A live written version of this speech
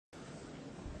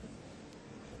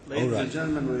Ladies and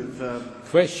gentlemen, we've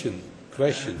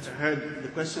Questions. heard the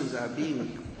questions are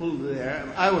being pulled there.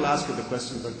 I will ask you the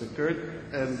questions, Dr. Kurt,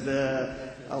 and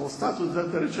I will start with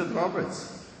Dr. Richard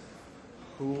Roberts,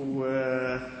 who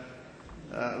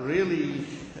really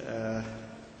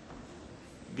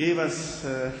gave us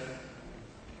a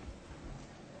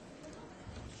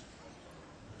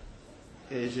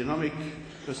genomic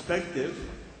perspective.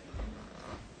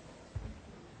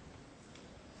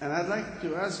 And I'd like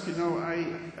to ask,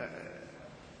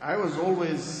 I was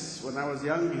always, when I was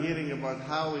young, hearing about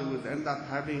how we would end up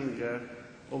having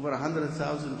over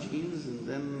 100,000 genes, and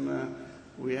then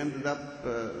we ended up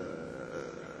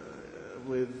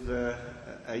with,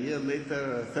 a year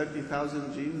later,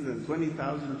 30,000 genes and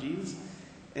 20,000 genes.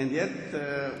 And yet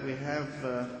we have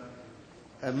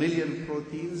 1 million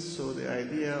proteins, so the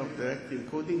idea of direct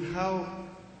encoding,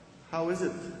 how is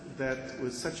it that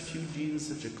with such few genes,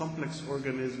 such a complex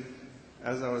organism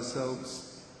as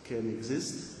ourselves can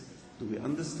exist? Do we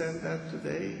understand that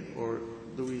today, or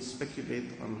do we speculate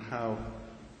on how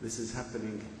this is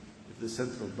happening if the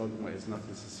central dogma is not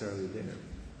necessarily there?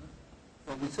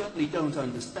 Well, we certainly don't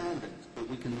understand it, but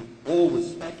we can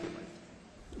always speculate.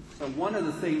 So one of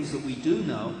the things that we do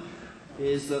know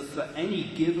is that for any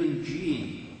given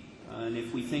gene, and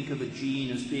if we think of a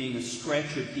gene as being a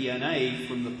stretch of DNA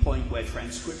from the point where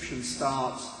transcription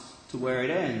starts to where it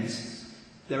ends,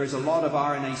 there is a lot of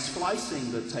RNA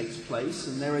splicing that takes place,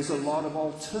 and there is a lot of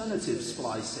alternative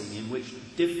splicing in which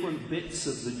different bits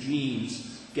of the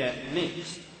genes get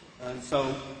mixed. And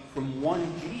so from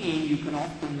one gene, you can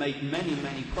often make many,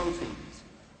 many proteins.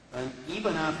 And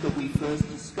even after we first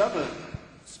discovered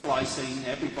splicing,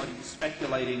 everybody was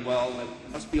speculating, well, there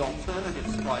must be alternative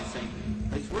splicing.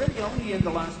 It's really only in the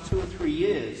last 2 or 3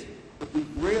 years that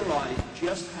we've realized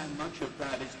just how much of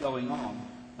that is going on,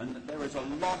 and that there is a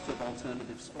lot of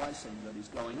alternative splicing that is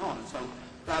going on. And so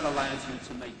that allows you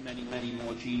to make many, many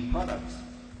more gene products.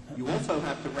 You also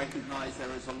have to recognize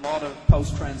there is a lot of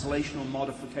post-translational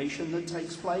modification that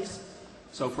takes place.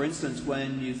 So for instance,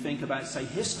 when you think about, say,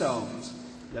 histones,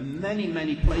 there are many,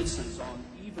 many places on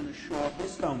even a short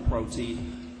histone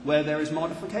protein where there is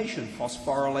modification,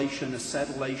 phosphorylation,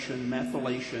 acetylation,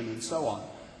 methylation, and so on.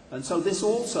 And so this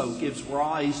also gives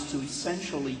rise to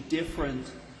essentially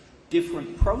different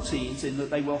proteins in that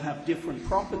they will have different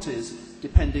properties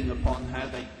depending upon how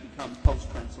they become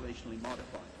post-translationally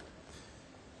modified.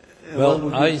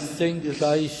 Well, I think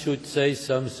I should say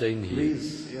something here.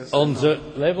 Please, yes, on the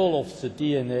level of the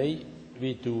DNA,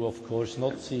 we do, of course,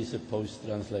 not see the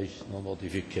post-translational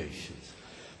modifications.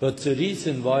 But the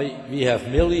reason why we have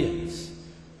millions,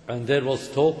 and there was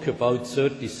talk about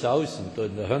 30,000 or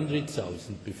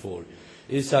 100,000 before,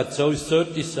 is that those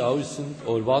 30,000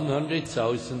 or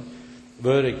 100,000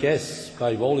 were a guess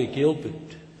by Wally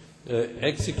Gilbert,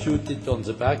 executed on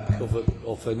the back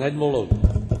of an envelope,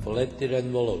 of a letter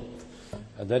envelope.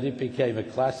 And then it became a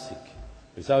classic,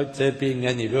 without there being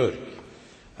any work.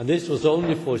 And this was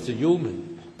only for the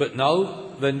human. But now,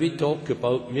 when we talk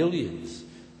about millions,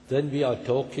 then we are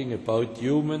talking about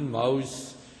human,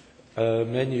 mouse,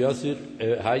 many other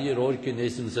higher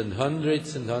organisms, and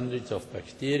hundreds of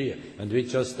bacteria. And we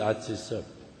just add this up.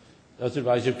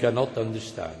 Otherwise, you cannot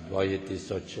understand why it is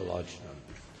such a large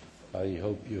number. I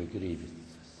hope you agree with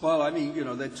this. Well, I mean,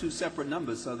 they're two separate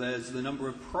numbers. So there's the number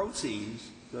of proteins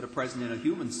that are present in a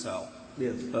human cell,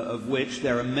 yes, of which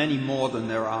there are many more than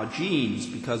there are genes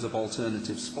because of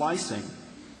alternative splicing.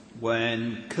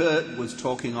 When Kurt was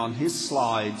talking on his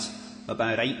slides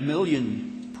about 8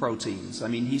 million proteins, I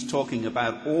mean, he's talking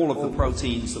about all of the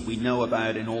proteins that we know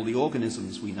about in all the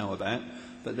organisms we know about,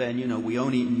 but then, we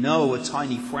only know a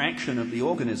tiny fraction of the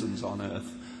organisms on Earth.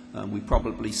 We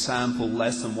probably sample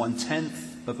less than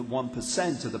 1/10 of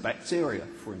 1% of the bacteria,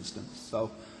 for instance.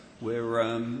 So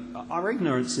our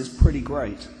ignorance is pretty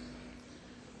great.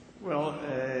 Well,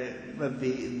 but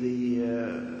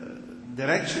the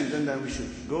direction then that we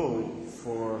should go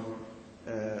for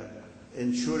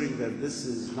ensuring that this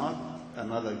is not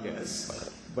another guess,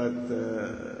 but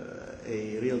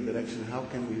a real direction, how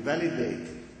can we validate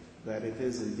that it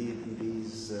is indeed in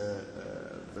these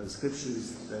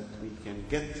prescriptions that we can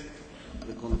get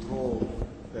the control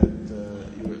that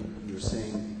you're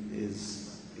saying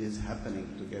is happening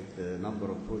to get the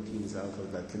number of proteins out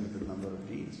of that limited number of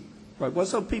genes? Right. Well,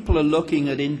 so people are looking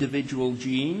at individual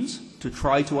genes to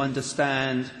try to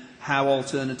understand how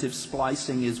alternative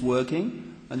splicing is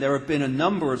working. And there have been a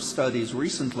number of studies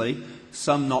recently,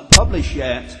 some not published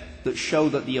yet, that show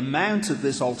that the amount of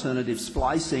this alternative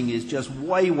splicing is just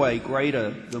way, way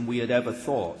greater than we had ever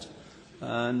thought.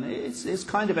 And it's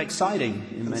kind of exciting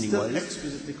in many ways. And still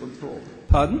exquisitely controlled.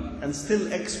 Pardon? And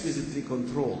still exquisitely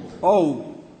controlled.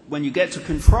 Oh, when you get to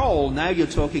control, now you're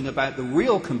talking about the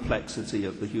real complexity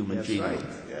of the human That's genome. right,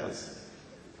 yes.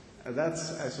 And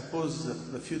that's, I suppose,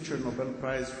 the future Nobel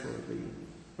Prize for the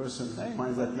person who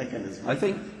finds that mechanism. I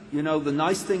think, you know, the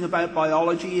nice thing about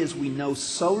biology is we know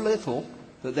so little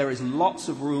that there is lots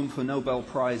of room for Nobel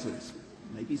Prizes.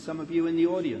 Maybe some of you in the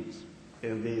audience.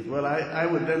 Indeed. Well, I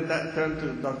would then turn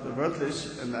to Dr.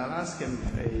 Wertlich, and I'll ask him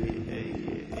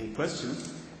a question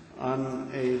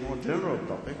on a more general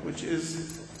topic, which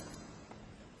is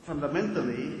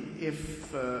fundamentally,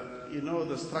 if you know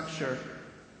the structure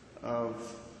of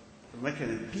the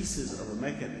mechanism, pieces of a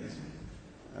mechanism,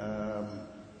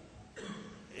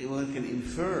 one can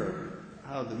infer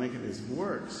how the mechanism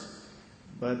works,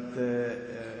 but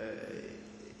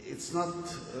it's not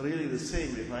really the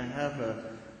same. If I have a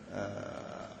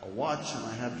watch and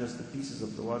I have just the pieces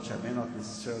of the watch, I may not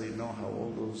necessarily know how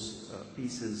all those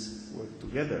pieces work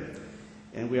together.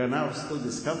 And we are now still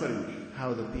discovering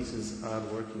how the pieces are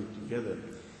working together.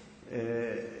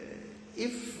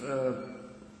 If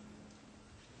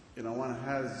one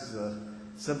has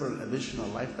several additional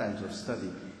lifetimes of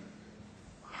study,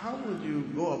 how would you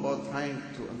go about trying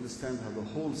to understand how the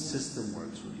whole system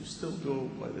works? Would you still go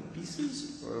by the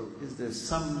pieces, or is there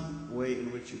some way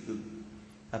in which you could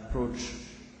approach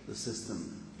the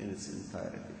system in its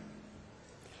entirety?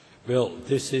 Well,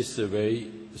 this is the way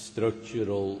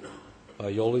structural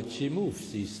biology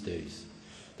moves these days.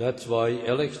 That's why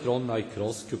electron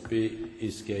microscopy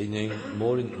is gaining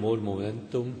more and more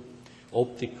momentum.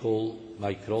 Optical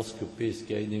microscopy is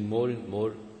gaining more and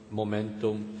more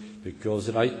momentum, because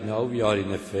right now we are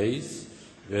in a phase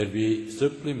where we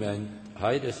supplement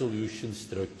high-resolution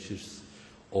structures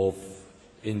of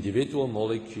individual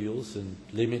molecules and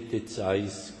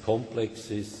limited-size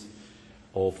complexes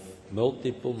of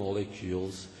multiple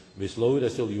molecules with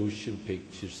low-resolution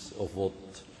pictures of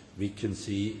what we can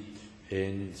see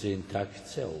in the intact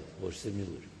cell or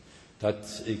similar.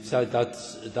 That's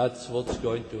what's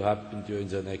going to happen during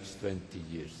the next 20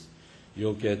 years.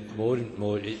 You'll get more and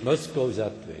more. It must go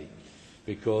that way,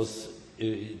 because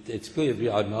it's clear we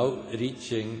are now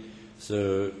reaching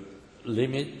the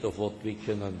limit of what we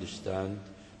can understand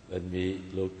when we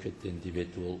look at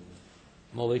individual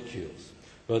molecules.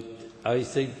 But I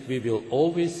think we will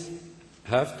always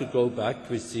have to go back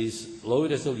with these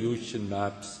low-resolution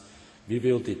maps. We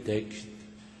will detect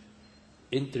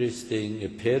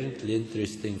apparently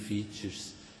interesting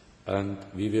features, and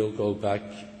we will go back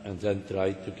and then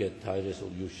try to get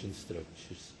high-resolution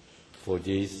structures for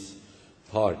these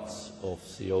parts of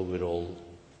the overall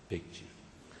picture.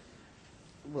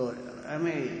 Well, I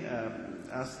may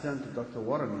turn to Dr.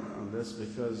 Warren on this,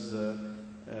 because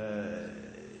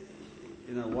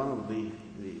one of the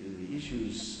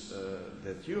issues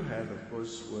that you had, of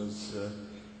course, was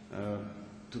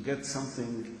to get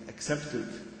something accepted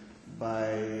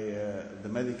by the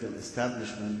medical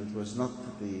establishment that was not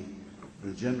the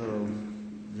general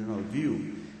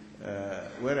view.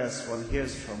 Whereas one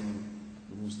hears from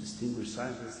the most distinguished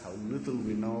scientists how little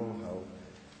we know, how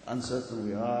uncertain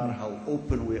we are, how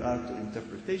open we are to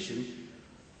interpretation.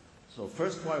 So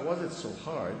first, why was it so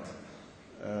hard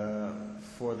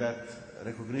for that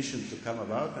recognition to come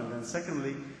about? And then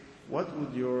secondly, what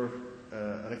would your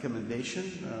recommendation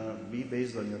be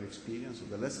based on your experience, or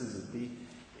the lessons that be,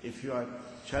 if you are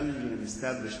challenging an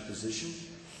established position?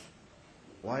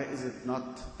 Why is it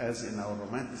not, as in our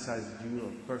romanticized view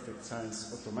of perfect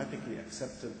science, automatically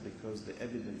accepted because the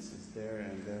evidence is there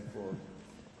and therefore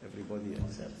everybody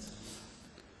accepts?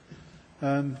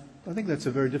 I think that's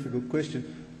a very difficult question.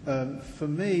 For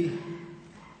me,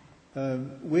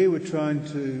 we were trying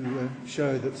to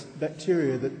show that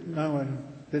bacteria that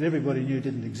everybody knew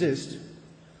didn't exist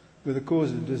were the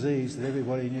cause of disease that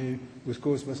everybody knew was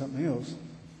caused by something else.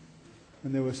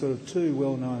 And there were sort of two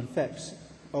well-known facts.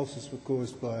 Ulcers were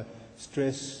caused by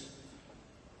stress,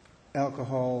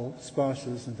 alcohol,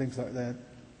 spices and things like that.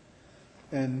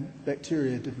 And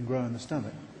bacteria didn't grow in the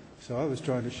stomach. So I was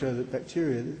trying to show that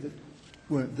bacteria that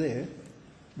weren't there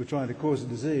were trying to cause a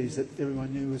disease that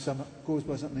everyone knew was caused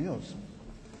by something else.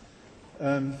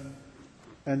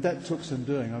 And that took some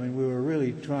doing. I mean, we were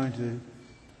really trying to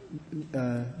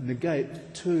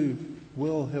negate two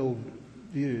well-held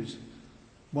views,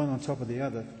 one on top of the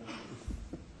other.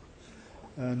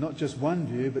 Not just one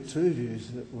view, but two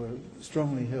views that were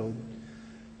strongly held.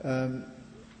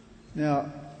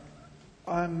 Now,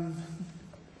 I'm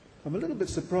a little bit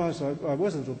surprised. I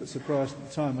was a little bit surprised at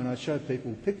the time when I showed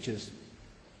people pictures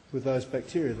with those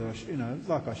bacteria that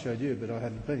like I showed you, but I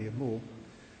had plenty of more,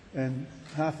 and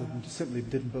half of them simply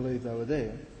didn't believe they were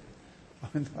there.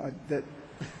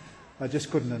 I just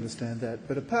couldn't understand that.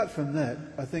 But apart from that,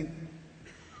 I think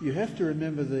you have to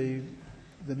remember the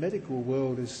medical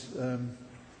world is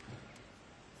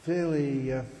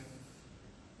fairly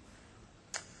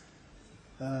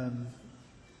well,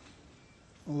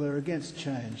 they're against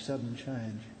change, sudden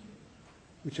change,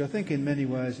 which I think in many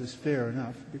ways is fair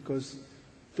enough, because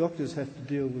doctors have to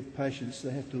deal with patients,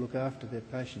 they have to look after their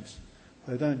patients.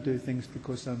 They don't do things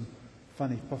because some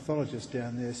funny pathologist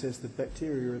down there says that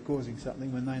bacteria are causing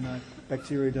something when they know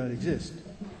bacteria don't exist.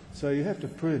 So you have to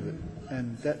prove it,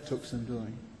 and that took some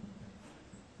doing.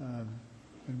 And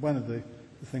one of the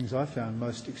things I found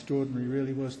most extraordinary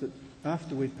really was that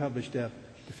after we published our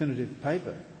definitive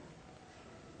paper,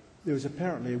 there was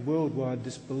apparently a worldwide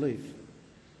disbelief.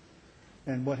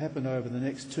 And what happened over the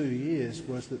next 2 years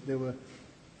was that there were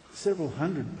several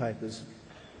hundred papers,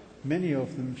 many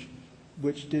of them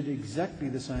which did exactly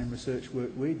the same research work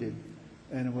we did,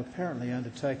 and were apparently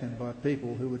undertaken by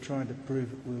people who were trying to prove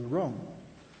that we were wrong.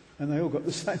 And they all got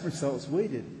the same results we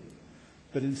did.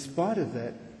 But in spite of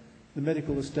that, the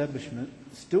medical establishment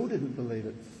still didn't believe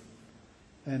it.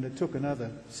 And it took another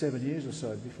 7 years or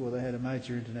so before they had a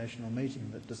major international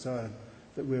meeting that decided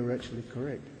that we were actually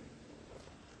correct.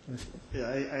 Yeah,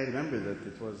 I remember that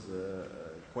it was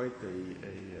quite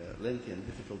a lengthy and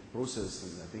difficult process,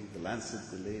 and I think the Lancet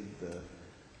delayed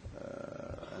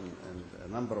and a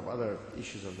number of other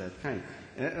issues of that kind.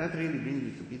 And that really brings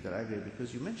me to Peter Agre,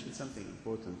 because you mentioned something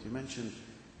important. You mentioned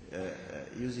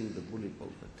using the bully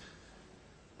pulpit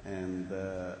and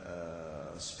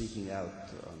speaking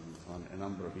out on a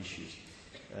number of issues.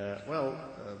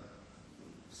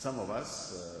 Some of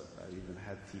us, I even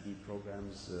had TV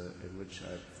programs in which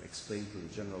I've explained to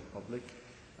the general public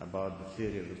about the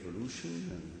theory of evolution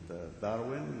and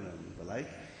Darwin and the like.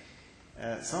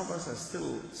 Some of us are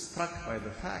still struck by the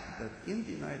fact that in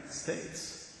the United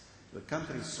States, the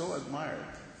country is so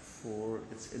admired for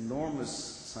its enormous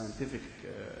scientific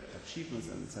achievements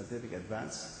and scientific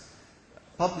advance.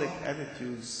 Public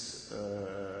attitudes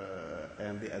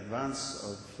and the advance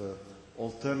of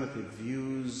alternative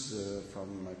views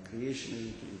from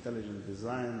creation to intelligent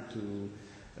design to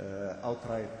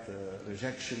outright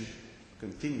rejection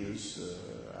continues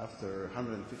after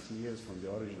 150 years from the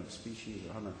origin of species,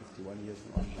 or 151 years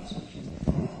from the origin of species.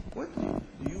 What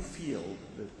do you feel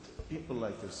that people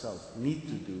like yourself need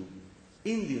to do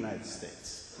in the United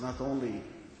States, not only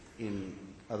in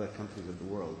other countries of the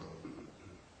world,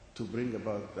 to bring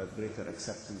about that greater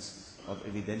acceptance of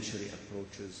evidentiary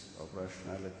approaches, of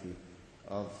rationality,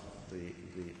 of the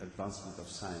advancement of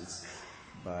science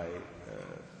by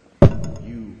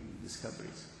new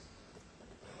discoveries?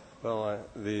 Well,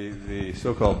 the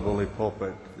so-called bully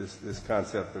pulpit, this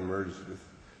concept emerged with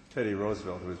Teddy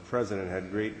Roosevelt, who was president, had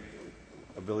great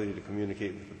ability to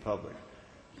communicate with the public.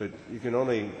 But you can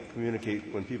only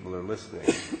communicate when people are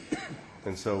listening.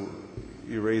 And so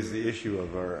you raise the issue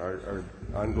of our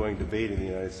ongoing debate in the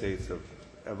United States of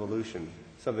evolution,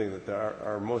 something that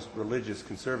our most religious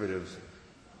conservatives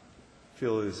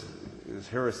feel is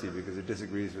heresy because it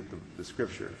disagrees with the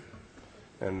Scripture.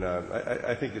 And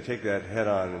I think to take that head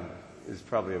on is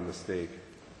probably a mistake.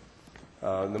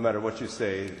 No matter what you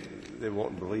say, they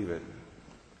won't believe it.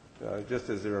 Just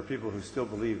as there are people who still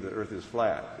believe the Earth is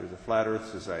flat. There's a Flat Earth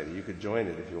Society. You could join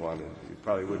it if you wanted. You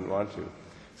probably wouldn't want to.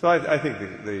 So I think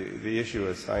the issue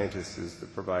as scientists is to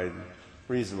provide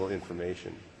reasonable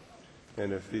information.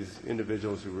 And if these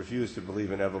individuals who refuse to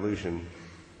believe in evolution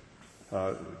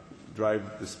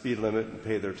drive the speed limit and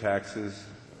pay their taxes,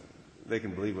 they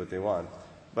can believe what they want.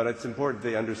 But it's important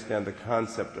they understand the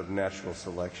concept of natural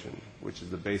selection, which is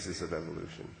the basis of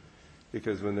evolution.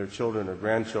 Because when their children or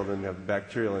grandchildren have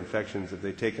bacterial infections, if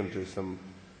they take them to some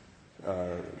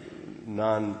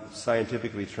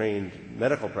non-scientifically trained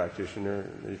medical practitioner,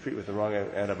 they treat with the wrong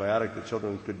antibiotic, the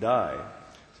children could die.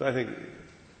 So I think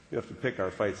you have to pick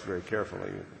our fights very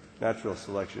carefully. Natural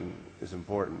selection is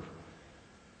important.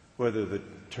 Whether the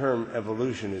term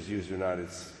evolution is used or not,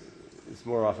 it's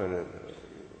more often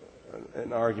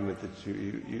an argument that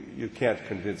you can't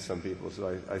convince some people,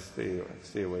 so I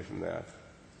stay away from that.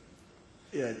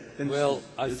 Yeah, well,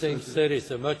 I think there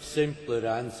is a much simpler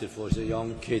answer for the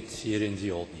young kids here in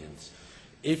the audience.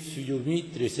 If you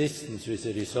meet resistance with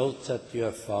the results that you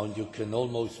have found, you can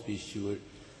almost be sure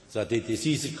that it is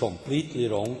either completely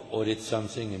wrong or it's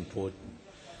something important.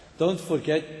 Don't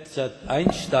forget that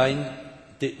Einstein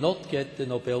did not get the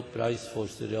Nobel Prize for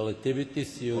the relativity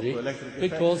theory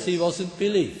because he wasn't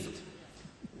believed.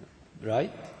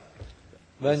 Right?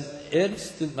 When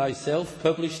Ernst and myself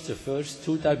published the first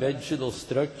two-dimensional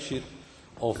structure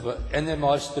of an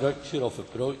NMR structure of a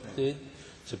protein,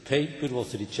 the paper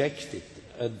was rejected,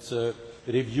 and the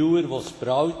reviewer was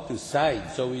proud to sign,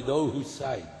 so we know who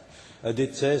signed. And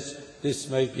it says this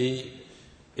may be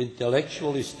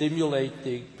intellectually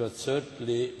stimulating, but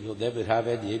certainly will never have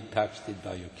any impact in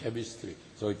biochemistry,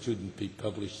 so it shouldn't be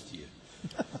published here.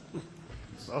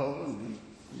 So,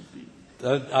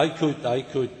 And I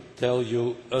could tell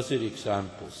you other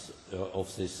examples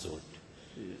of this sort.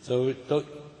 So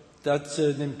that's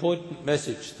an important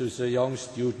message to the young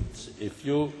students. If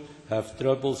you have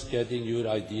troubles getting your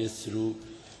ideas through,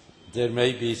 there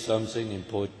may be something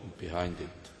important behind it.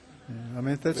 Yeah, I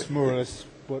mean, that's more or less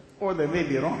what... or they may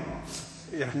be wrong.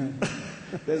 Yeah.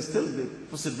 There's still the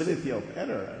possibility of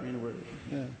error. I mean,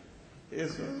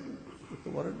 yes, with the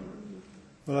water.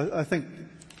 Well, I think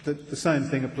that the same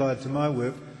thing applied to my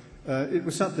work. It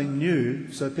was something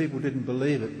new, so people didn't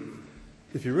believe it.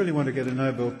 If you really want to get a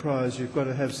Nobel Prize, you've got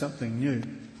to have something new.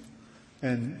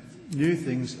 And new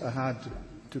things are hard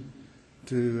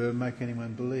to make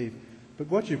anyone believe. But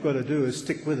what you've got to do is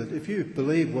stick with it. If you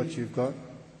believe what you've got,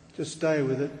 just stay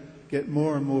with it, get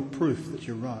more and more proof that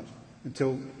you're right,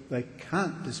 until they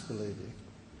can't disbelieve you.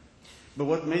 But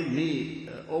what made me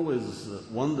always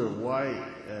wonder why,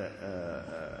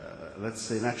 let's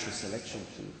say, natural selection,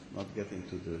 to not get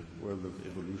into the world of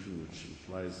evolution, which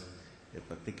implies a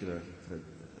particular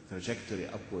trajectory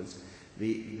upwards,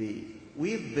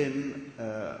 we've been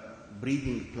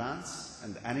breeding plants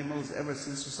and animals ever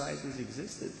since societies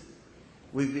existed.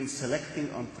 We've been selecting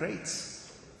on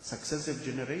traits, successive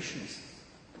generations.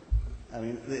 I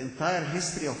mean, the entire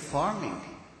history of farming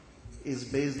is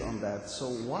based on that. So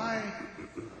why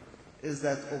is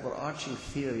that overarching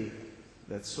theory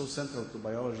that's so central to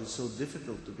biology so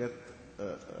difficult to get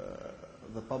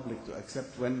the public to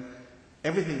accept, when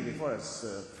everything before us,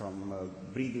 from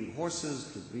breeding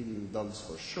horses to breeding dogs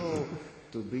for show,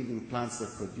 to breeding plants that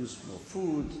produce more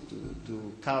food,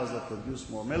 to cows that produce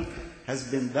more milk, has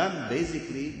been done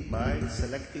basically by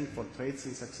selecting for traits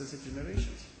in successive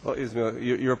generations? Well, Ismail,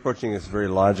 you're approaching this very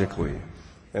logically.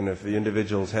 And if the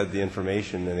individuals had the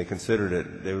information and they considered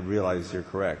it, they would realize you're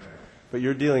correct. But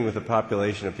you're dealing with a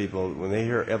population of people, when they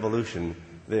hear evolution,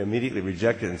 they immediately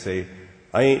reject it and say,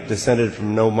 I ain't descended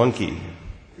from no monkey.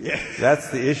 Yeah. That's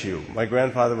the issue. My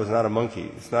grandfather was not a monkey.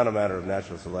 It's not a matter of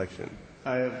natural selection.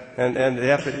 And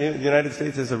the United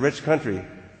States is a rich country,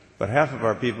 but half of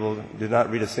our people did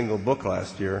not read a single book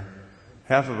last year.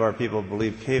 Half of our people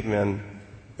believe cavemen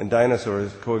and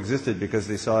dinosaurs coexisted because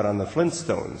they saw it on the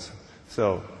Flintstones.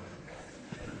 So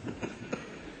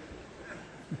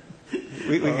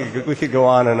we could go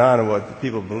on what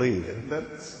people believe.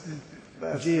 That's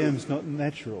GM's not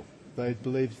natural. They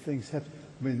believe things happen.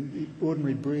 I mean,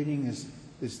 ordinary breeding is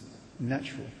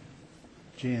natural.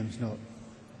 GM's not.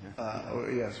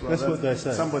 Yes, well, that's what they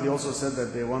say. Somebody also said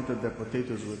that they wanted their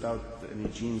potatoes without any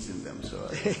genes in them, so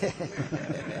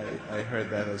I heard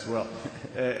that as well.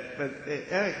 But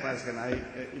Eric Maskin,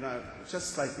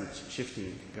 just slightly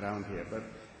shifting ground here, but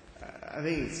I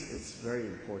think it's very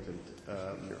important.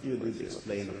 You did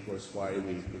explain, of course, why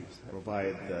we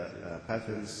provide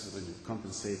patents to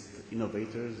compensate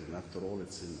innovators, and after all,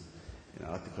 it's in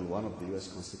Article 1 of the U.S.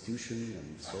 Constitution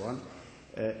and so on.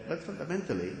 But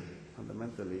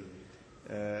fundamentally,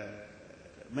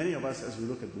 many of us, as we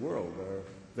look at the world, are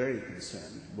very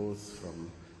concerned, both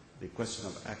from the question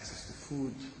of access to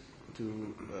food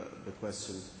to the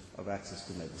question of access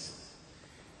to medicine.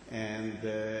 And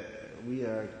we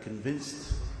are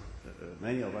convinced,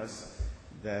 many of us,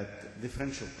 that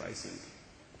differential pricing,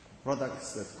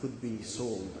 products that could be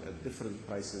sold at different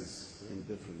prices in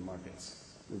different markets,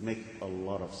 would make a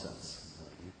lot of sense.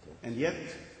 And yet,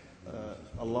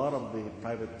 a lot of the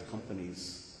private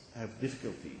companies have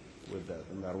difficulty with that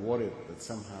and are worried that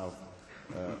somehow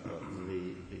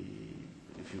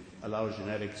if you allow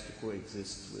genetics to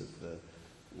coexist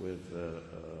with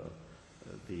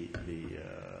the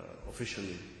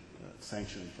officially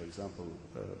sanctioned, for example,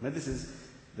 medicines,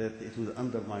 that it would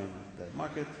undermine the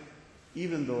market,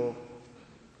 even though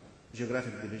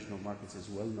geographic division of markets is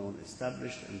well known,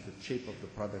 established, and the shape of the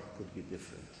product could be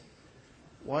different.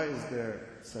 Why is there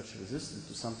such resistance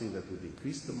to something that would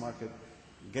increase the market,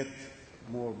 get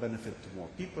more benefit to more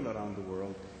people around the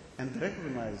world, and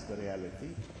recognize the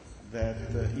reality that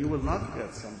you will not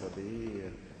get somebody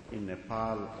in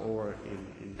Nepal or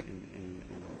in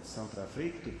Central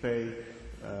Africa to pay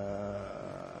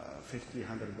 $50,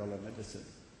 $100 medicine?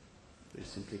 They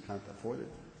simply can't afford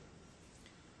it.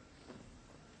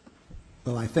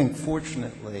 Well, I think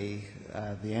fortunately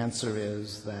the answer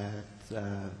is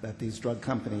that these drug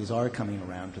companies are coming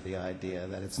around to the idea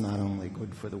that it's not only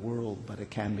good for the world, but it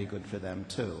can be good for them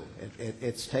too.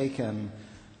 It's taken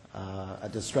a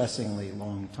distressingly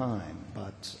long time,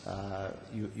 but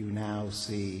you now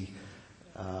see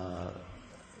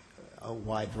a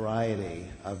wide variety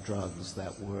of drugs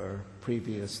that were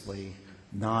previously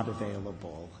not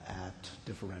available at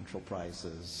differential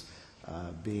prices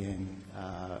being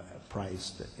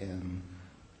priced in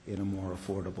a more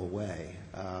affordable way.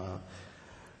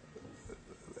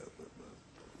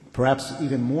 Perhaps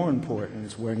even more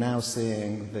important, we're now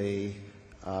seeing the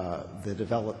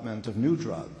development of new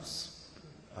drugs,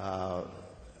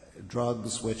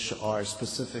 drugs which are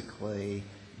specifically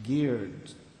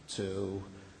geared to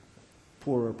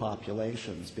poorer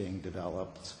populations being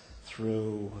developed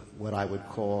through what I would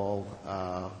call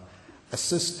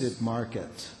assisted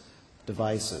market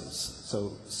devices.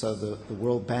 So the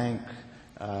World Bank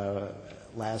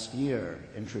last year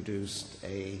introduced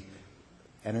an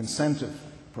incentive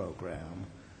program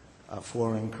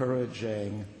for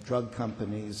encouraging drug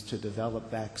companies to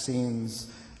develop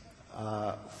vaccines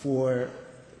for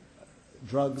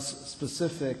drugs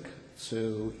specific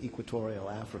to equatorial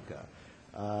Africa.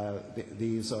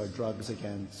 These are drugs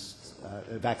against,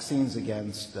 vaccines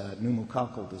against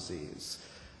pneumococcal disease.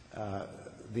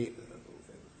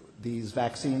 These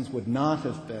vaccines would not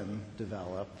have been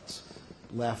developed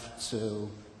left to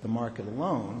the market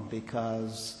alone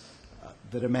because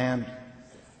the demand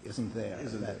isn't there.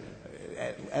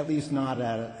 At least not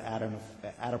at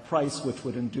a price which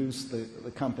would induce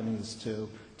the companies to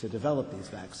develop these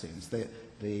vaccines.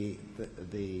 The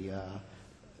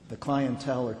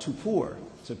clientele are too poor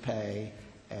to pay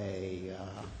a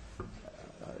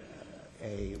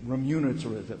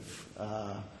remunerative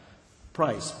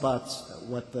price. But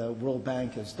what the World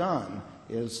Bank has done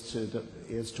is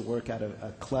to work out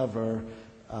a clever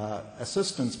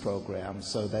assistance program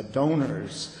so that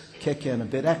donors kick in a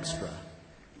bit extra.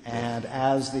 And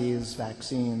as these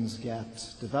vaccines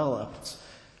get developed,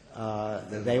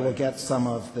 they will get some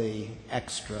of the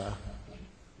extra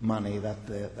money that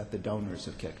the donors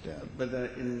have kicked in. But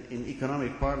in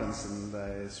economic parlance, and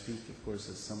I speak, of course,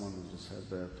 as someone who just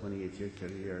had a 28-year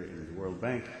career in the World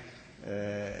Bank,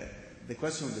 the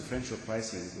question of differential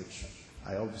pricing, which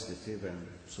I obviously favor, and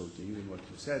so do you in what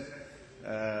you said,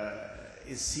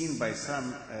 is seen by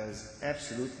some as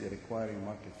absolutely requiring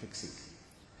market fixing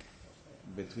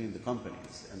between the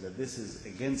companies, and that this is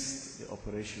against the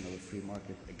operation of a free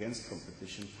market, against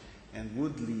competition, and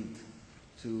would lead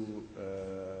to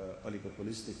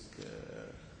oligopolistic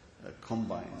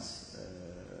combines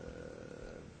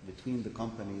between the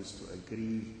companies to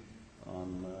agree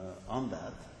on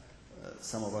that.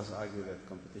 Some of us argue that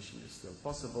competition is still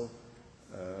possible,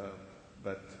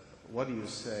 but what do you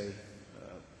say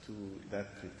to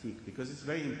that critique? Because it's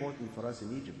very important for us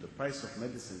in Egypt. The price of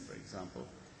medicine, for example,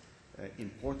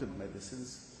 imported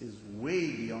medicines, is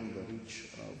way beyond the reach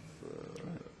of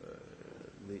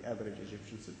the average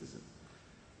Egyptian citizen.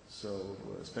 So,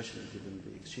 especially given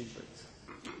the exchange rates.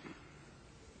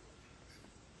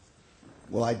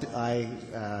 Well,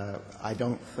 I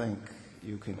don't think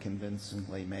you can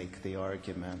convincingly make the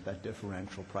argument that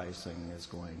differential pricing is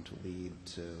going to lead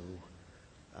to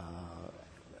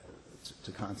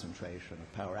concentration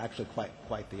of power. Actually,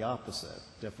 quite the opposite.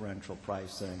 Differential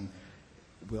pricing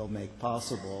will make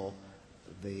possible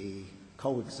the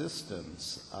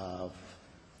coexistence of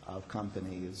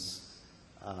companies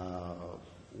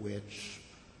which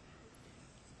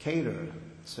cater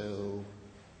to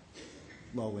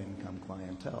low-income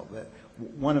clientele.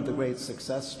 One of the great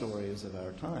success stories of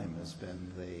our time has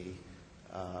been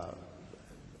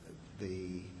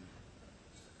the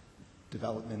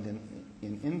development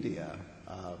in India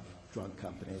of drug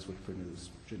companies which produce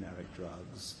generic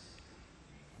drugs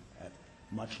at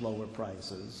much lower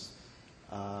prices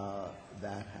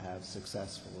that have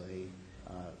successfully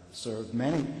served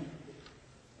many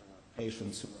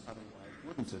patients who otherwise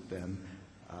wouldn't have been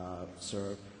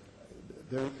served.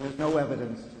 There's no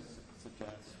evidence to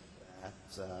suggest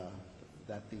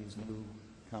that these new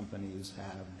companies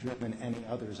have driven any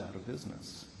others out of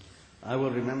business. I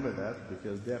will remember that,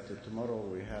 because day after tomorrow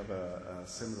we have a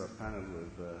similar panel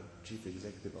with chief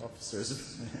executive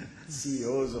officers,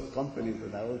 CEOs of companies,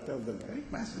 and I will tell them,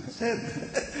 Eric Massman said,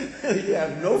 you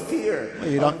have no fear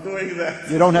of doing that.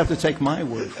 You don't have to take my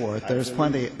word for it. There's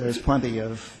plenty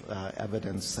of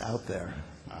evidence out there.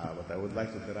 But I would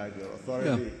like to derive your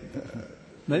authority. Yeah.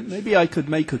 Maybe I could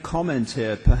make a comment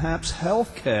here. Perhaps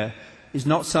healthcare is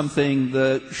not something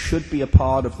that should be a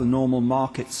part of the normal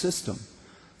market system.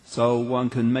 So one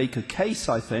can make a case,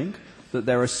 I think, that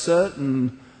there are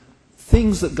certain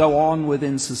things that go on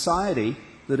within society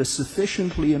that are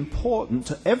sufficiently important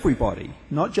to everybody,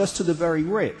 not just to the very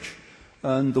rich.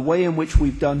 And the way in which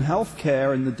we've done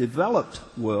healthcare in the developed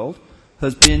world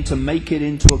has been to make it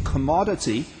into a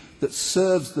commodity that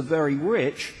serves the very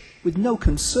rich with no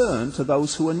concern to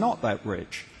those who are not that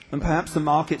rich. And perhaps the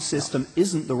market system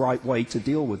isn't the right way to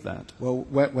deal with that. Well,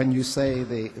 when you say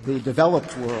the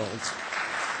developed world,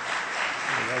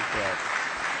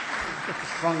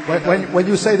 when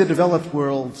you say the developed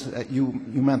world, you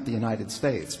meant the United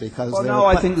States, because well, no,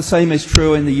 I think the same is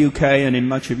true in the UK and in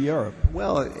much of Europe.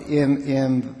 Well,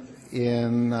 in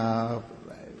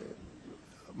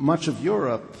much of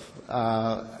Europe,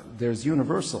 there's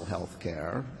universal health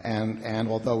care, and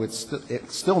although it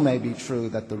still may be true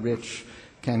that the rich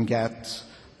can get,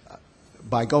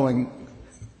 by going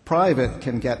private,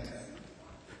 can get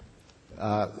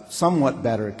somewhat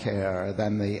better care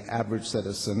than the average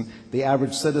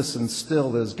citizen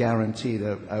still is guaranteed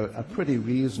a pretty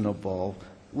reasonable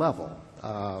level.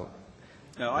 No,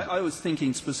 I was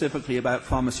thinking specifically about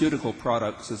pharmaceutical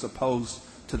products as opposed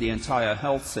to the entire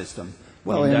health system.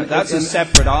 Well, that's a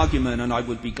separate argument, and I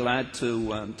would be glad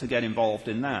to get involved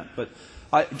in that. But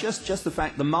just the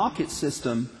fact the market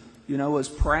system, you know, as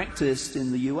practiced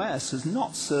in the U.S., has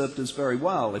not served us very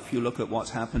well if you look at what's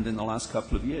happened in the last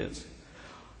couple of years.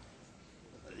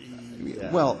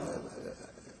 Yeah. Well,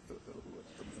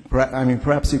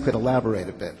 perhaps you could elaborate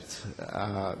a bit.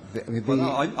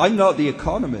 I'm not the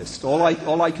economist. All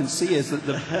I can see is that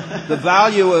the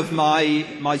value of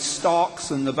my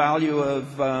stocks and the value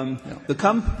of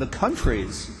the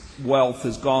country's wealth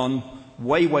has gone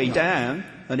way down,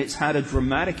 and it's had a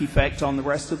dramatic effect on the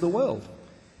rest of the world.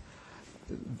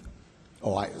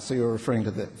 Oh, so you're referring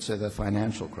to the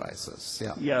financial crisis?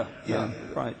 Yeah. Yeah,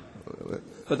 right.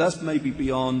 But that's maybe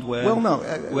beyond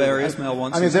where Ismail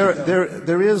wants. I mean,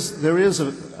 there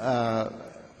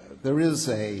is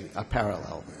a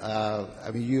parallel.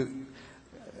 I mean,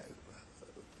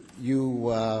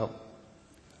 you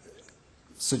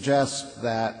suggest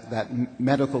that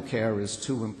medical care is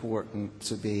too important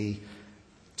to be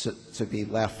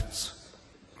left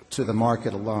to the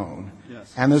market alone.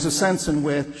 Yes. And there's a sense in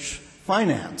which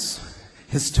finance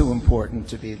is too important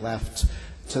to be left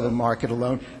to the market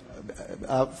alone.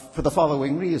 For the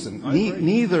following reason.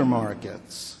 Neither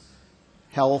markets,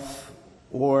 health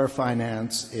or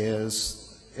finance,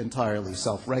 is entirely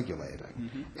self-regulating.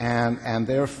 Mm-hmm. And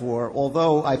therefore,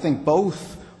 although I think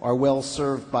both are well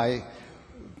served by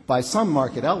some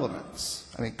market elements,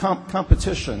 I mean,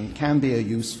 competition can be a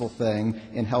useful thing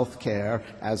in healthcare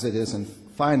as it is in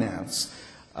finance.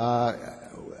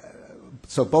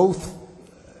 So both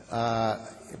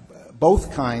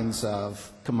kinds of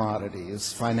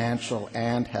commodities, financial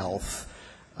and health,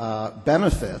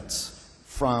 benefits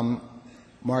from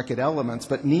market elements,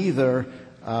 but neither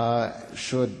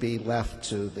should be left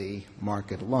to the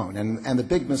market alone. And the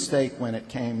big mistake when it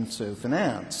came to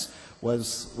finance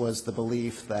was the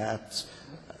belief that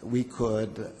we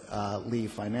could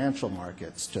leave financial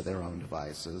markets to their own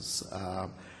devices.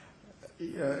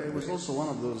 It was also one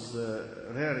of those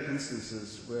rare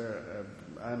instances where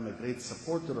I'm a great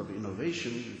supporter of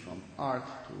innovation, from art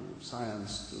to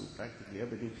science to practically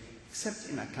everything, except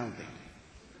in accounting.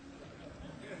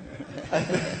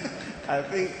 I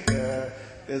think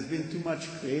there's been too much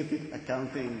creative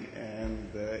accounting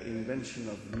and invention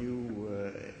of new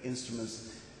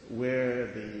instruments where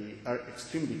they are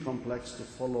extremely complex to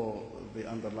follow the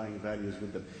underlying values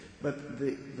with them. But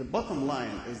the bottom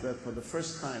line is that for the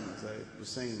first time, as I was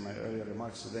saying in my earlier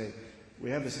remarks today, we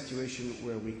have a situation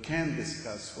where we can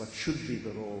discuss what should be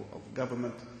the role of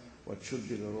government, what should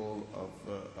be the role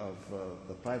of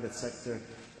the private sector,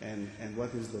 and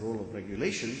what is the role of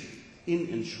regulation in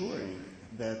ensuring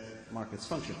that markets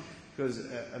function. Because,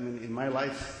 I mean, in my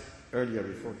life, earlier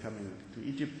before coming to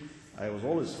Egypt, I was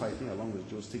always fighting, along with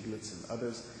Joe Stiglitz and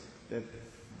others, that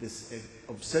this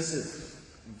obsessive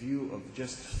view of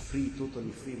just free,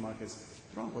 totally free markets is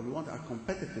wrong. What we want are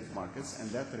competitive markets, and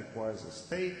that requires a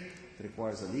state, it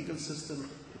requires a legal system,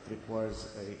 it requires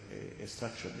a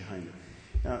structure behind it.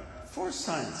 Now, for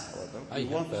science, however, we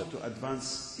want to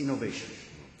advance innovation.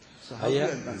 So how do you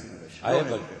advance innovation? I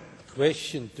have a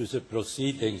question to the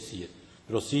proceedings here,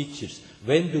 procedures.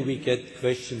 When do we get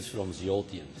questions from the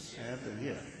audience? I have them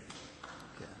here.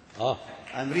 Ah.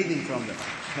 I'm reading from them.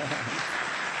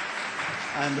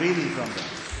 I'm reading from them.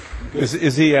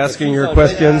 Is he asking your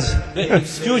questions?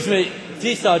 Excuse me,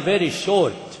 these are very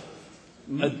short.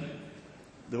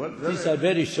 These are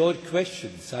very short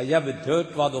questions. I haven't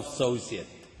heard one of those yet.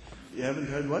 You haven't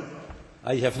heard what?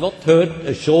 I have not heard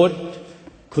a short,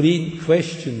 clean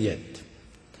question yet.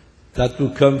 That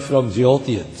will come from the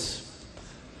audience.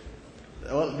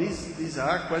 Well, these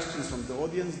are questions from the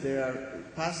audience. They are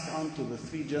passed on to the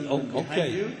three gentlemen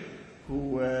behind you,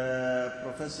 who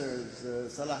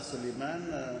Professors Salah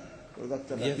Suleiman,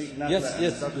 Dr. Rafiq Nafra,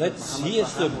 yes. Let's hear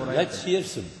them. Let's hear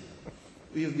them.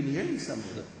 We've been hearing some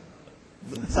of them.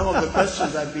 Some of the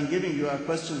questions I've been giving you are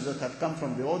questions that have come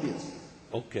from the audience.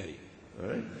 Okay. All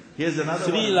right. Here's another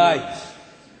one. 3 lights.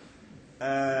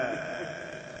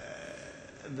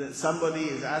 Somebody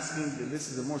is asking, this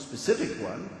is a more specific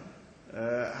one,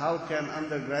 how can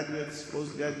undergraduates,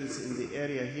 postgraduates in the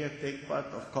area here take part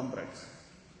of Combrex?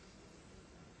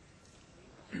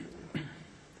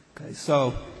 Okay,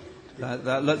 so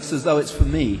that looks as though it's for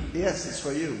me. Yes, it's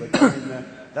for you, but I mean,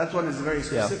 that one is very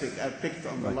specific. Yeah. I picked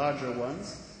on the larger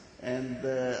ones, and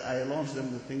I launched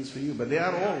them the things for you, but they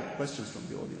are all questions from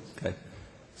the audience. Okay.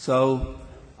 So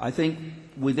I think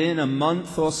within a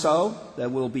month or so, there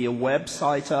will be a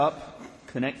website up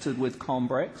connected with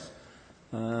Combrex.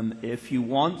 If you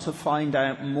want to find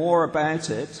out more about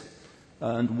it,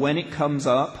 and when it comes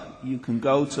up, you can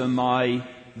go to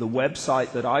the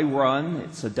website that I run.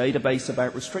 It's a database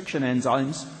about restriction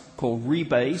enzymes called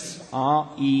Rebase,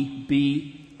 R-E-B-A-S-E.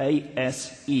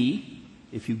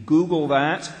 If you Google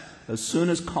that, as soon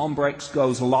as Combrex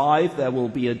goes live, there will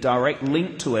be a direct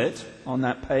link to it on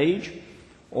that page.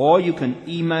 Or you can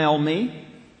email me.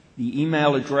 The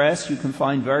email address you can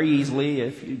find very easily.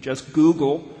 If you just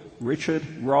Google Richard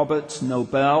Roberts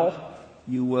Nobel,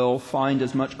 you will find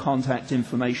as much contact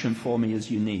information for me as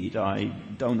you need. I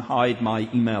don't hide my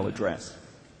email address.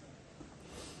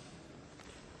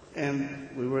 And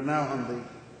we were now on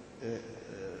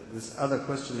this other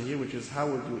question here, which is how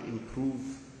would you improve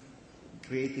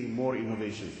creating more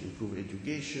innovation, improve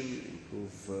education,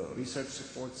 improve research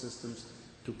support systems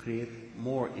to create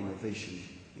more innovation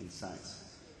in science?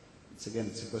 It's a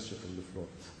question from the floor.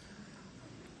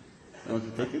 You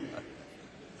want to take it?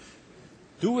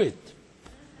 Do it.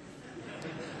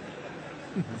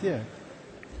 Yeah.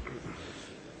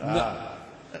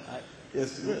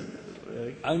 Yes, good.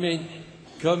 I mean,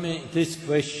 this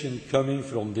question coming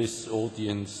from this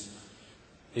audience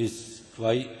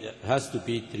has to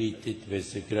be treated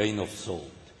with a grain of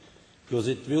salt, because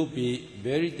it will be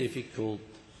very difficult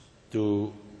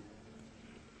to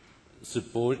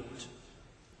support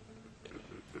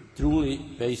truly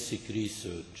basic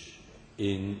research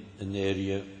in an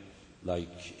area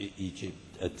like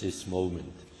Egypt at this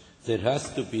moment. There has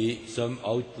to be some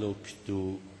outlook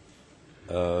to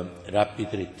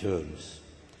rapid returns.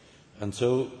 And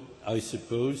so I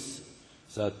suppose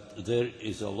that there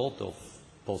is a lot of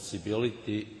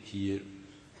possibility here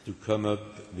to come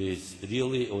up with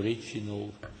really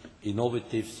original,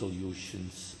 innovative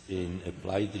solutions in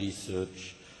applied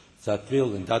research that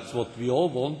will, and that's what we all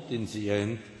want in the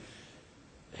end,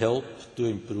 help to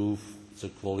improve the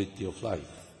quality of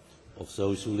life of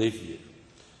those who live here.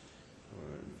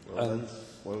 Well, that's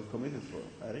well committed for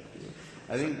Eric.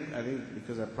 I think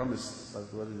because I promised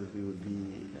that we would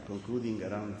be concluding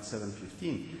around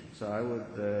 7:15, so I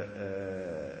would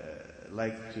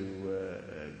like to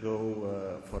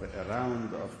go for a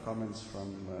round of comments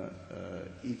from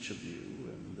each of you,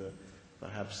 and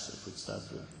perhaps if we start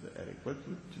with Eric. What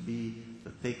would be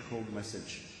the take-home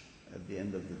message at the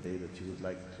end of the day that you would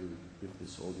like to give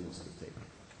this audience to take?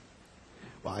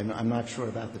 Well, I'm not sure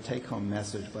about the take-home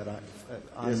message, but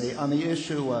on the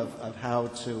issue of how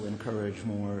to encourage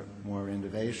more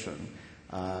innovation,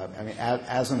 I mean,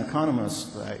 as an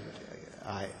economist,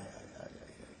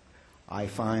 I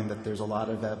find that there's a lot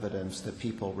of evidence that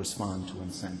people respond to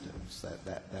incentives.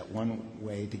 That one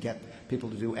way to get people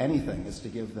to do anything is to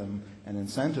give them an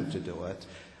incentive to do it.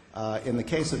 In the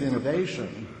case of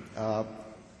innovation,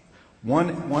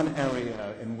 one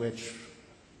area in which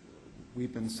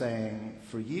we've been saying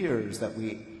for years that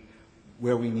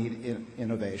where we need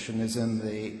innovation is in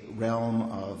the realm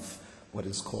of what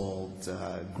is called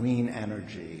green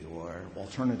energy or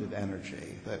alternative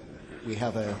energy. That we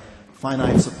have a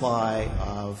finite supply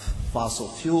of fossil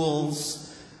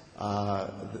fuels.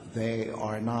 They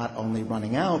are not only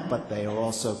running out, but they are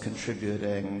also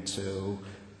contributing to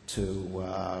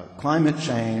climate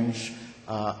change.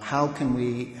 How can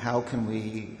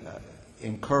we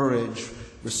encourage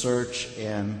research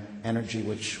in energy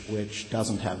which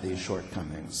doesn't have these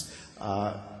shortcomings?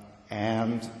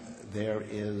 And there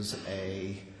is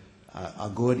a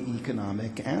good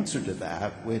economic answer to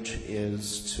that, which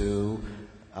is to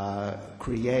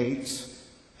create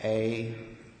a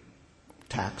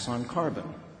tax on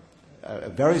carbon. A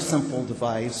very simple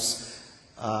device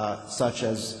such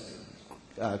as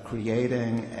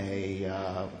creating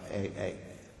a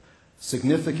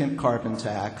significant carbon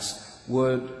tax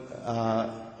would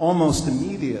almost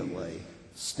immediately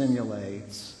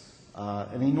stimulate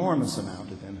an enormous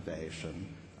amount of innovation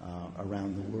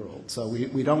around the world. So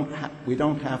we don't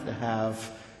have to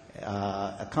have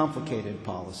a complicated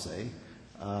policy.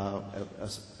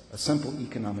 A simple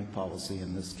economic policy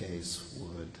in this case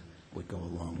would go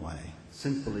a long way.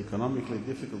 Simple economically,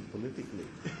 difficult politically.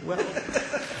 Well,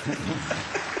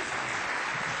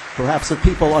 perhaps if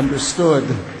people understood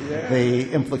the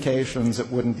implications, it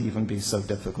wouldn't even be so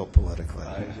difficult politically.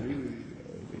 I agree with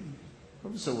you.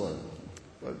 Professor Warren,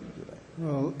 what would you like?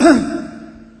 Well,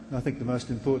 I think the most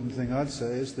important thing I'd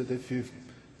say is that if you've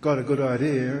got a good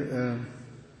idea,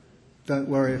 don't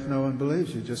worry if no one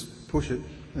believes you. Just push it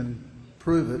and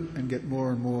prove it and get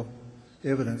more and more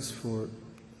evidence for it.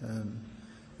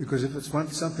 Because if it's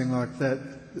something like that,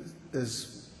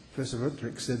 as Professor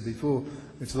Ruttrick said before,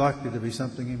 it's likely to be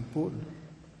something important.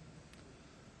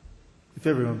 If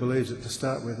everyone believes it to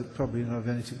start with, it probably not have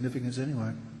any significance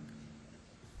anyway.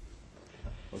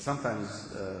 Well, sometimes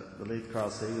the late Carl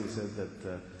Sagan said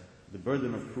that the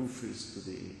burden of proof is to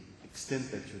the extent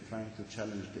that you're trying to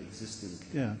challenge the existing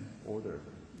order,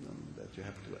 that you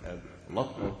have to add a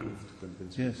lot more proof to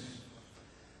convince people.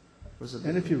 Yes.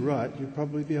 And if you're right, you'll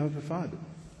probably be able to find it.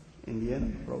 In the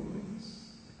end, probably.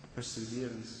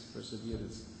 Perseverance,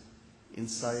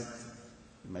 insight,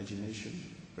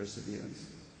 imagination, perseverance.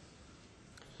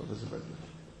 Professor Berger.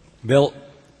 Well,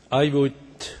 I would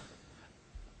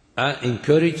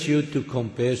encourage you to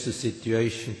compare the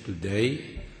situation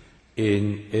today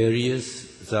in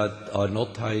areas that are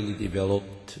not highly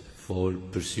developed for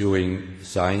pursuing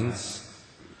science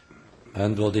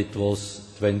and what it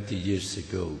was 20 years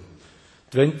ago.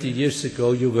 20 years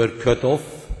ago, you were cut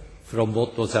off from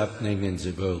what was happening in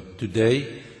the world.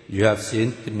 Today, you have the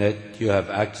internet, you have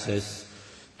access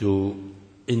to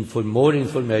more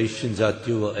information that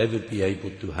you will ever be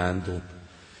able to handle.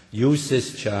 Use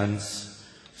this chance.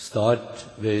 Start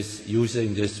with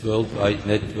using this worldwide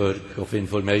network of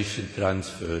information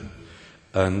transfer,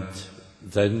 and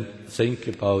then think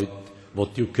about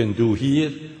what you can do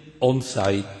here on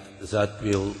site that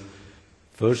will,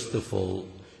 first of all,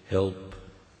 help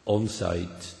on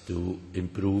site to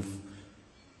improve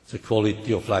the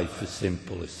quality of life, as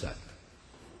simple as that.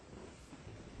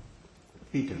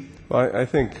 Peter. Well, I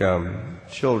think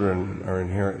children are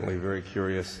inherently very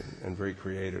curious and very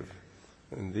creative.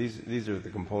 And these are the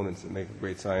components that make a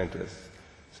great scientist.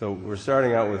 So we're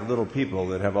starting out with little people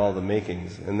that have all the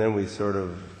makings, and then we sort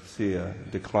of see a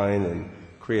decline in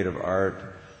creative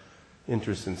art,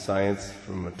 interest in science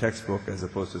from a textbook as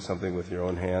opposed to something with your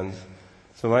own hands.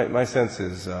 So my sense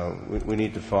is we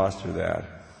need to foster that.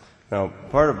 Now,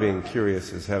 part of being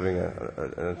curious is having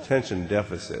an attention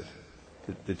deficit.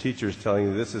 The teacher's telling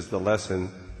you this is the lesson,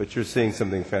 but you're seeing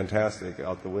something fantastic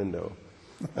out the window.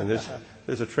 And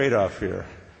there's a trade-off here.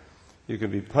 You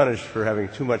can be punished for having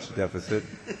too much deficit,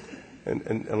 and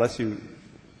unless you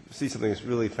see something that's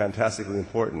really fantastically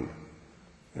important.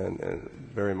 And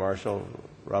Barry Marshall,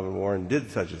 Robin Warren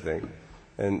did such a thing.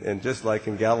 And just like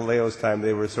in Galileo's time,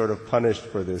 they were sort of punished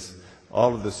for this.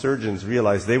 All of the surgeons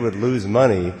realized they would lose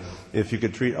money if you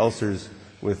could treat ulcers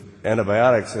with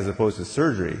antibiotics as opposed to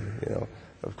surgery. You know,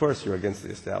 of course, you're against the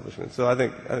establishment. So I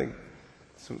think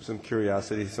some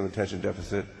curiosity, some attention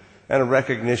deficit, and a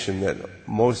recognition that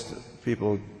most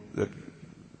people that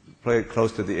play it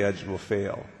close to the edge will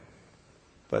fail.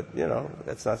 But, you know,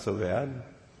 that's not so bad.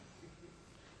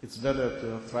 It's better to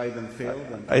have tried and failed.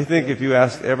 I think if you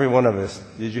asked every one of us,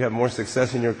 did you have more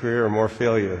success in your career or more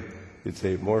failure? You'd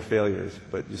say more failures,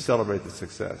 but you celebrate the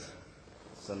success.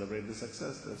 Celebrate the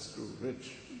success, that's true.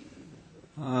 Rich?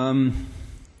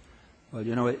 Well,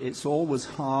 you know, it's always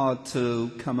hard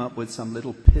to come up with some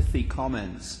little pithy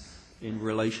comments in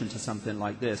relation to something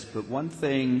like this. But one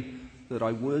thing that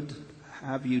I would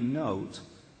have you note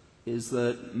is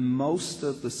that most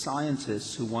of the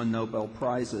scientists who won Nobel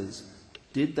Prizes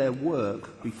did their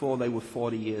work before they were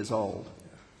 40 years old.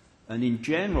 And in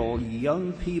general,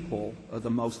 young people are the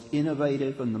most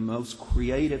innovative and the most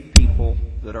creative people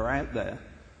that are out there.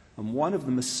 And one of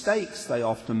the mistakes they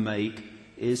often make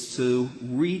is to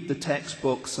read the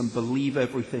textbooks and believe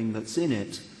everything that's in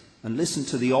it, and listen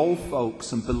to the old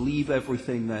folks and believe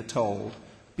everything they're told.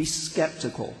 Be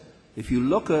skeptical. If you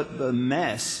look at the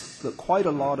mess that quite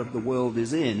a lot of the world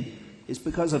is in, it's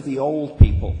because of the old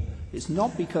people. It's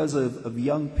not because of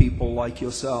young people like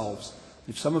yourselves.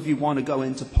 If some of you want to go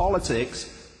into politics,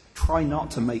 try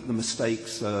not to make the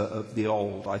mistakes of the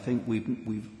old. I think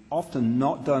we've often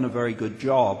not done a very good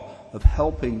job of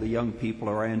helping the young people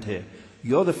around here.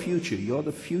 You're the future. You're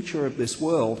the future of this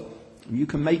world. And you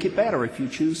can make it better if you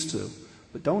choose to.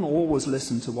 But don't always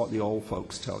listen to what the old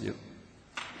folks tell you.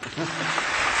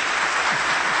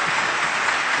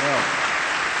 Well,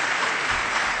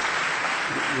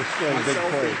 you're scoring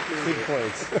big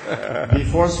points. Be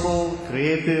forceful,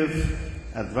 creative,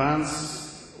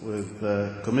 advance with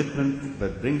commitment,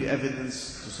 but bring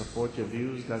evidence to support your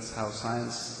views. That's how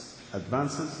science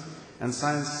advances. And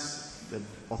science, the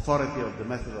authority of the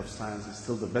method of science is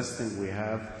still the best thing we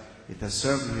have. It has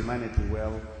served humanity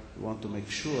well. We want to make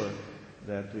sure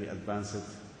that we advance it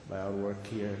by our work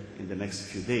here in the next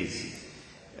few days.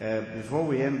 Before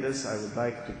we end this, I would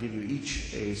like to give you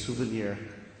each a souvenir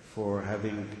for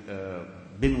having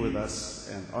been with us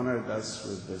and honored us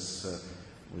with this,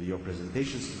 with your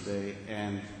presentations today,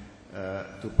 and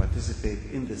to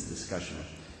participate in this discussion.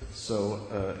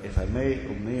 So, if I may,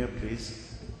 Umnia, please.